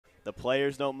The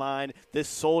players don't mind. This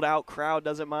sold-out crowd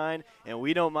doesn't mind, and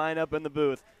we don't mind up in the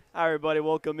booth. Hi, everybody.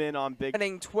 Welcome in on Big.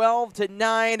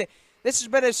 12-9. This has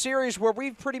been a series where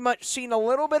we've pretty much seen a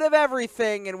little bit of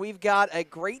everything, and we've got a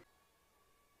great.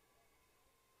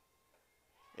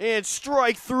 And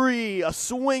strike three, a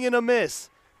swing and a miss.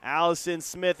 Allison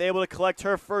Smith able to collect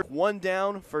her first. One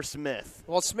down for Smith.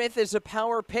 Well, Smith is a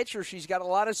power pitcher. She's got a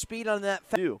lot of speed on that.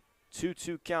 2-2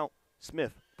 count.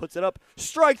 Smith puts it up.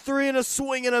 Strike three and a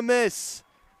swing and a miss.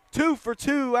 2 for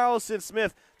 2, Allison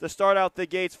Smith to start out the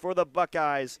gates for the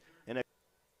Buckeyes. And a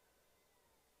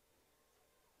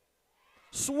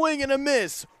swing and a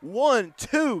miss. 1,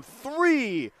 2,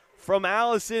 3 from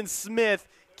Allison Smith.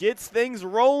 Gets things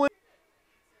rolling.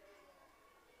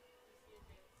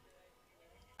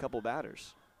 Couple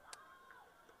batters.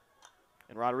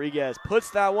 And Rodriguez puts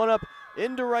that one up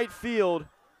into right field.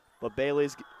 But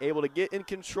Bailey's able to get in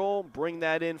control, bring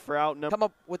that in for out number. Come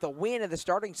up with a win at the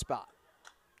starting spot.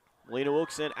 Melina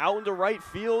Wilkerson out into right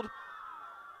field.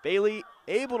 Bailey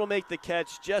able to make the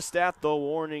catch just at the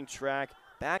warning track.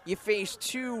 Back. You face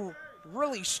two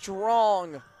really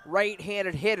strong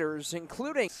right-handed hitters,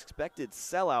 including expected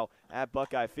sellout at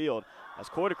Buckeye Field as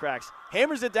Quartercracks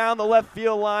hammers it down the left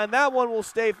field line. That one will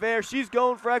stay fair. She's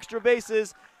going for extra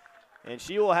bases, and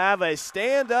she will have a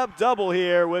stand-up double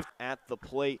here with at the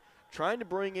plate. Trying to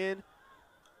bring in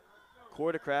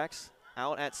Quartercracks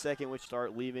out at second, which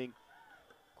start leaving.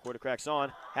 Quartercracks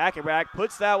on. Hackenbrack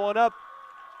puts that one up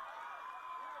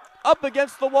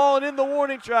against the wall and in the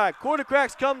warning track.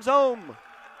 Quartercracks comes home.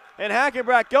 And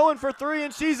Hackenbrack going for 3,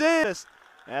 and she's in.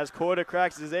 As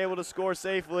Quartercracks is able to score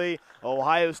safely.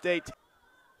 Ohio State.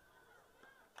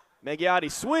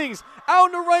 Meggiotti swings out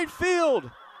into right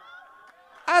field.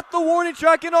 At the warning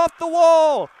track and off the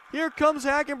wall. Here comes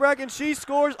Hackenbrack, and she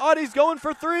scores. Audie's going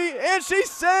for 3, and she's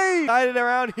saved. Excited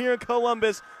around here in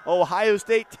Columbus. Ohio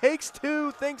State takes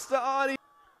 2 thanks to Audie.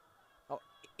 Oh,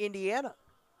 Indiana.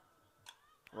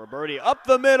 Roberti up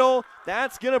the middle.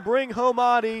 That's going to bring home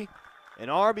Audie. An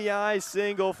RBI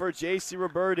single for J.C.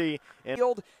 Roberti. And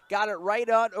Field got it right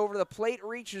on over the plate,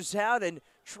 reaches out, and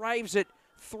drives it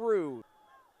through.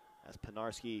 As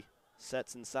Penarski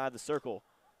sets inside the circle.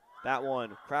 That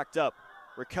one cracked up.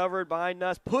 Recovered by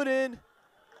Nuss. Put in.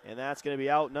 And that's going to be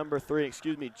out number 3.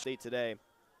 State today.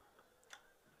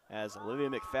 As Olivia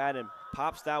McFadden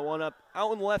pops that one up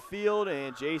out in left field.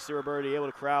 And J.C. Roberti able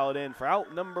to corral it in for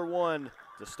out number 1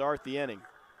 to start the inning.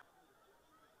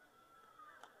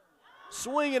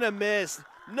 Swing and a miss.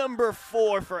 Number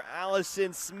 4 for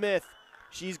Allison Smith.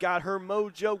 She's got her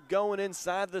mojo going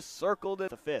inside the circle to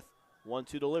the 5th.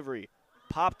 1-2 delivery.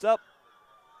 Popped up.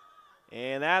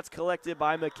 And that's collected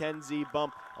by Mackenzie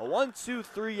Bump. A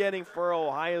 1-2-3 inning for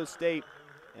Ohio State.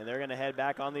 And they're going to head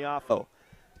back on the offense.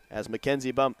 As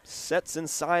Mackenzie Bump sets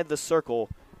inside the circle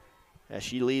as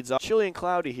she leads off. Chilly and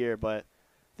cloudy here, but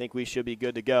I think we should be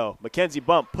good to go. Mackenzie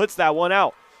Bump puts that one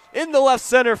out in the left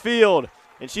center field.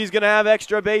 And she's going to have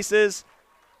extra bases.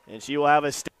 And she will have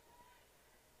a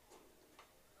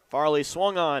Farley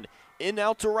swung on. In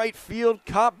out to right field.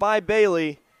 Caught by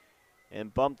Bailey.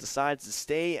 And Bump decides to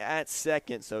stay at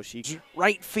second. So she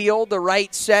right field to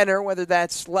right center, whether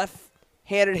that's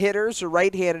left-handed hitters or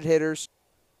right-handed hitters.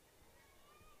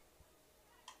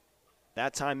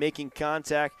 That time making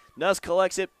contact. Nuss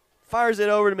collects it. Fires it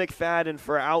over to McFadden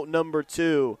for out number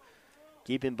 2.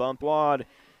 Keeping Bump wad.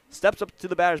 Steps up to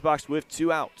the batter's box with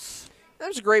 2 outs. That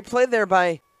was a great play there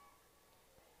by.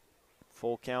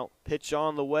 Full count. Pitch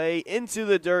on the way into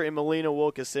the dirt, and Melina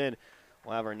Wilkerson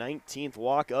will have her 19th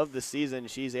walk of the season.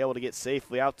 She's able to get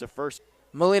safely out to first.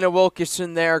 Melina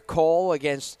Wilkerson there, Cole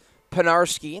against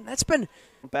Penarski, and that's been.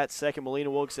 At second,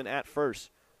 Melina Wilkerson at first.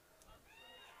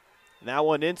 And that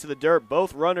one into the dirt.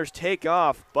 Both runners take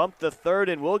off. Bump to third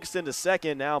and Wilkerson to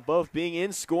second. Now both being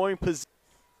in scoring position.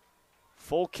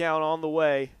 Full count on the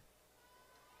way.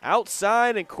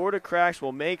 Outside, and Quartercracks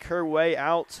will make her way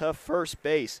out to first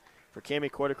base for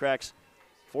Cammie Quartercracks.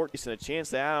 14 and a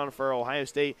chance to add on for Ohio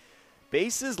State.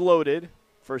 Bases loaded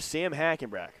for Sam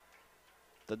Hackenbrack.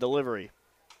 The delivery.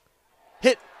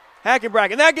 Hit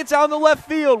Hackenbrack, and that gets out in the left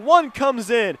field. One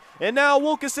comes in, and now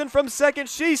Wilkerson from second.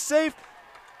 She's safe.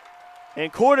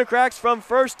 And Quartercracks from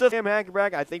first to Sam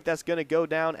Hackenbrack. I think that's going to go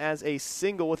down as a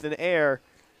single with an error.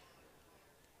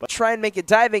 But try and make a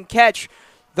diving catch.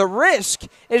 The risk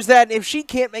is that if she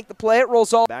can't make the play, it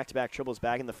rolls all. Back-to-back triples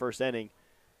back in the first inning.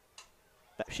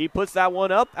 She puts that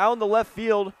one up out in the left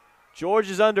field. George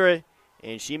is under it,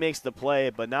 and she makes the play,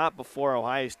 but not before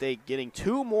Ohio State getting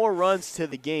 2 more runs to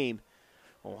the game.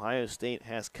 Ohio State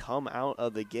has come out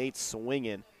of the gate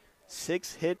swinging.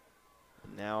 6 hit,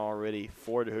 now already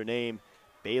 4 to her name.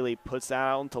 Bailey puts that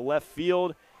out into left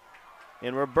field,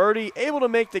 And Roberti able to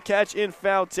make the catch in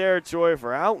foul territory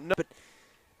for out. But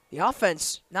the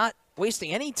offense not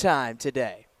wasting any time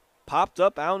today. Popped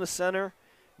up out in the center.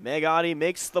 Megati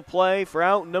makes the play for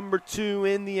out number 2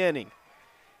 in the inning.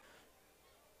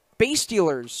 Base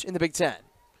stealers in the Big Ten.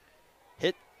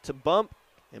 Hit to Bump,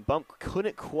 and Bump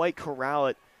couldn't quite corral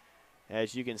it.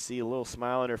 As you can see, a little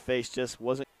smile on her face, just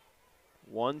wasn't.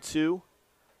 1-2.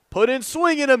 Put in,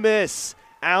 swing and a miss.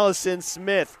 Allison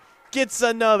Smith gets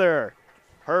another.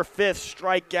 Her 5th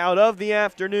strikeout of the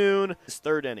afternoon. His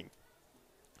 3rd inning.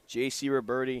 J.C.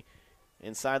 Roberti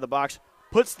inside the box.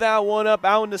 Puts that one up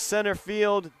out into center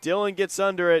field. Dylan gets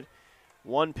under it.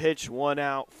 1 pitch, 1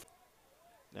 out.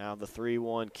 Now the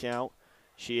 3-1 count.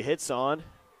 She hits on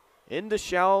into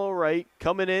shallow right.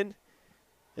 Coming in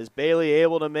is Bailey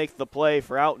able to make the play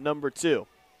for out number 2.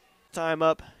 Time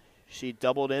up. She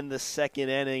doubled in the 2nd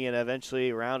inning and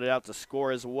eventually rounded out to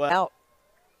score as well. Out.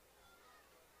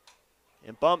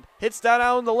 And Bump hits that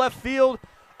out in the left field.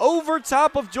 Over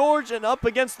top of George and up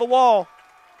against the wall.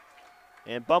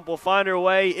 And Bump will find her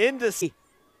way into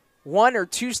 1 or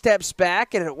 2 steps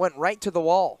back, and it went right to the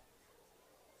wall.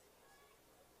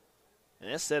 And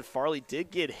as said, Farley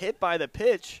did get hit by the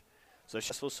pitch. So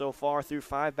she's so far through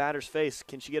 5 batters faced.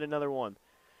 Can she get another one?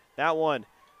 That one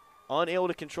unable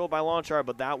to control by Launchar,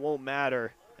 but that won't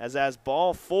matter. As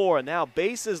ball 4, and now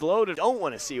bases loaded. Don't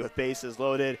want to see with bases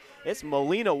loaded. It's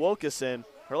Melina Wilkeson.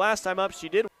 Her last time up, she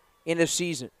did. In a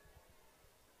season.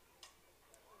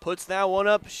 Puts that one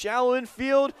up shallow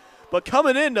infield, but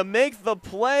coming in to make the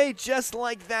play just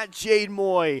like that, Jade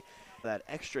Moy. That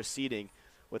extra seating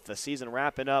with the season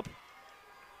wrapping up.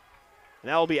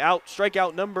 And that will be out,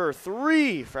 strikeout number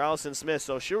 3 for Allison Smith.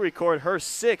 So she'll record her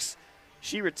 6th.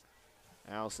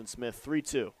 Allison Smith,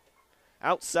 3-2.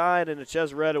 Outside, and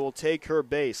Cesaretta will take her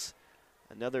base.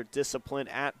 Another disciplined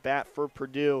at-bat for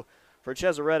Purdue. For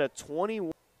Cesaretta,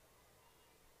 21.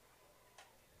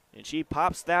 And she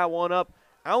pops that one up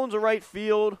out into right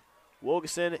field.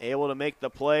 Wilkeson able to make the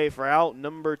play for out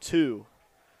number 2.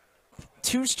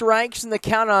 2 strikes in the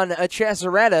count on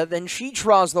Cesaretta. Then she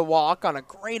draws the walk on a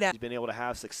great. She's been able to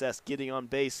have success getting on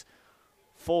base.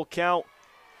 Full count.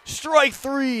 Strike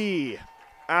 3.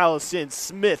 Allison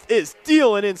Smith is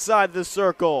dealing inside the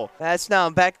circle. That's now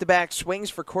back-to-back swings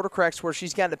for quarter cracks where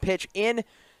she's gotten a pitch in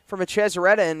from a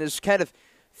Cesaretta and is kind of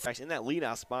in that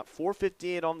leadoff spot.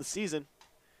 458 on the season.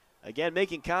 Again,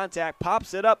 making contact,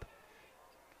 pops it up.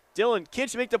 Dylan, can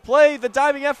she make the play? The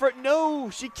diving effort, no,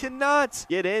 she cannot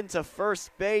get into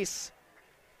first base.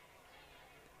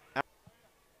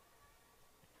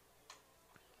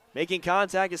 Making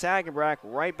contact is Hagenbrack,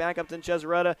 right back up to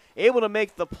Cesaretta, able to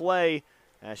make the play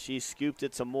as she scooped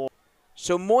it to Moy.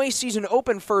 So Moy sees an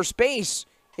open first base.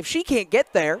 If she can't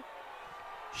get there.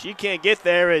 She can't get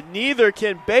there, and neither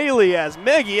can Bailey as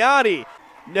Megiotti.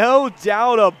 No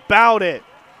doubt about it.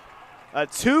 A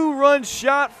 2-run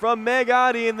shot from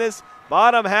Megiotti in this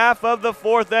bottom half of the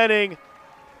 4th inning.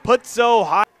 Put so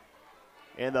high.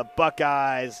 And the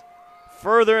Buckeyes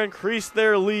further increase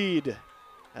their lead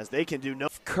as they can do no.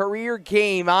 Career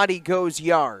game, Adi goes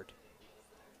yard.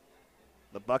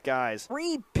 The Buckeyes.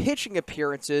 3 pitching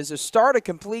appearances, a start, a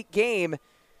complete game,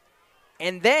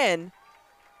 and then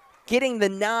getting the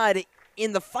nod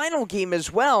in the final game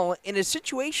as well in a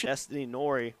situation. Destiny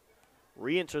Nori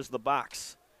re-enters the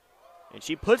box. And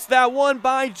she puts that one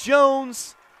by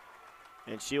Jones.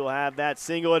 And she will have that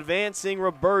single advancing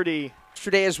Roberti.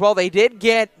 Yesterday as well, they did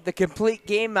get the complete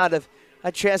game out of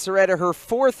Cesaretta, her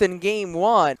 4th in game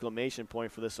 1. Exclamation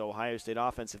point for this Ohio State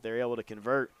offense if they're able to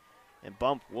convert. And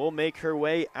Bump will make her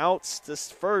way out to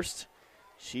first.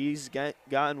 She's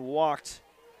gotten walked.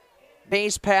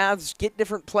 Base paths get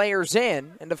different players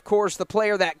in. And, of course, the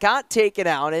player that got taken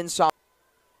out inside.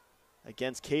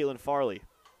 Against Caitlin Farley.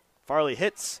 Farley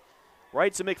hits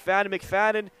right to McFadden.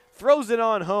 McFadden throws it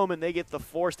on home, and they get the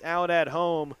forced out at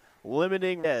home,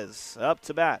 limiting Reyes up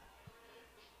to bat.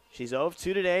 She's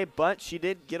 0-2 today, but she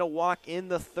did get a walk in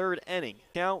the 3rd inning.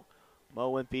 Count,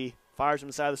 Mo Wimpy fires from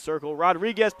inside the circle.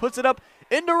 Rodriguez puts it up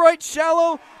into right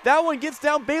shallow. That one gets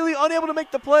down. Bailey unable to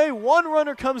make the play. 1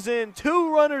 runner comes in.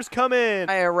 2 runners come in.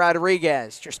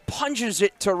 Rodriguez just punches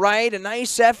it to right. A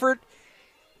nice effort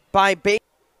by Bailey.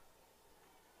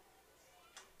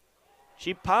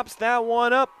 She pops that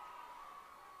one up.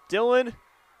 Dylan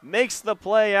makes the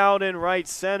play out in right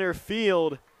center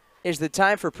field. Is the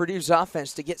time for Purdue's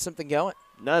offense to get something going.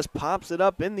 Nuz pops it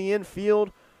up in the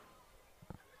infield.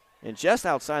 And just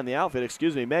outside the outfield,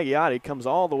 Megiotti comes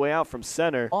all the way out from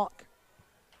center. Walk.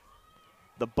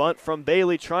 The bunt from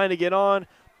Bailey trying to get on.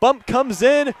 Bump comes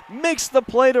in, makes the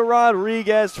play to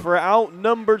Rodriguez for out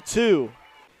number 2.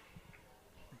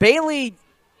 Bailey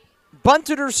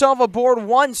bunted herself aboard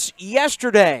once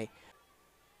yesterday.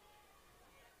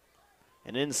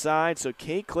 And inside, so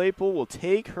Kate Claypool will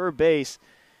take her base,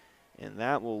 and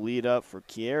that will lead up for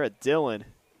Kiera Dillon.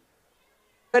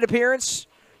 Good appearance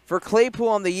for Claypool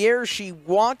on the year. She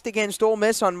walked against Ole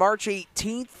Miss on March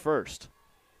 18th. First.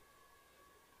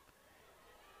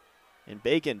 And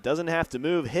Bacon doesn't have to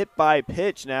move. Hit by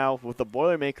pitch now with the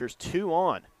Boilermakers 2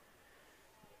 on.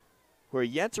 We're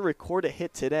yet to record a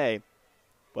hit today,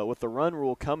 but with the run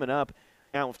rule coming up,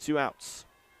 out with 2 outs.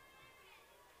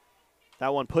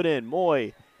 That one put in.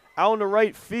 Moy out into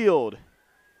right field.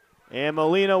 And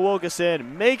Melina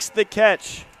Wilkeson makes the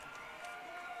catch.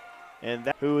 And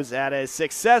that who's had a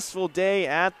successful day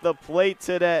at the plate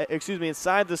today,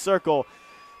 inside the circle,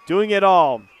 doing it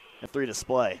all. A 3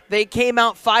 display. They came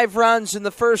out 5 runs in the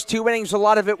first 2 innings, a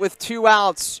lot of it with 2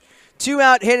 outs. 2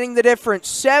 out hitting the difference,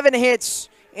 7 hits.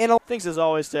 And thanks as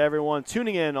always to everyone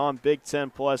tuning in on Big Ten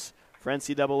Plus for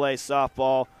NCAA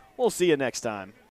softball. We'll see you next time.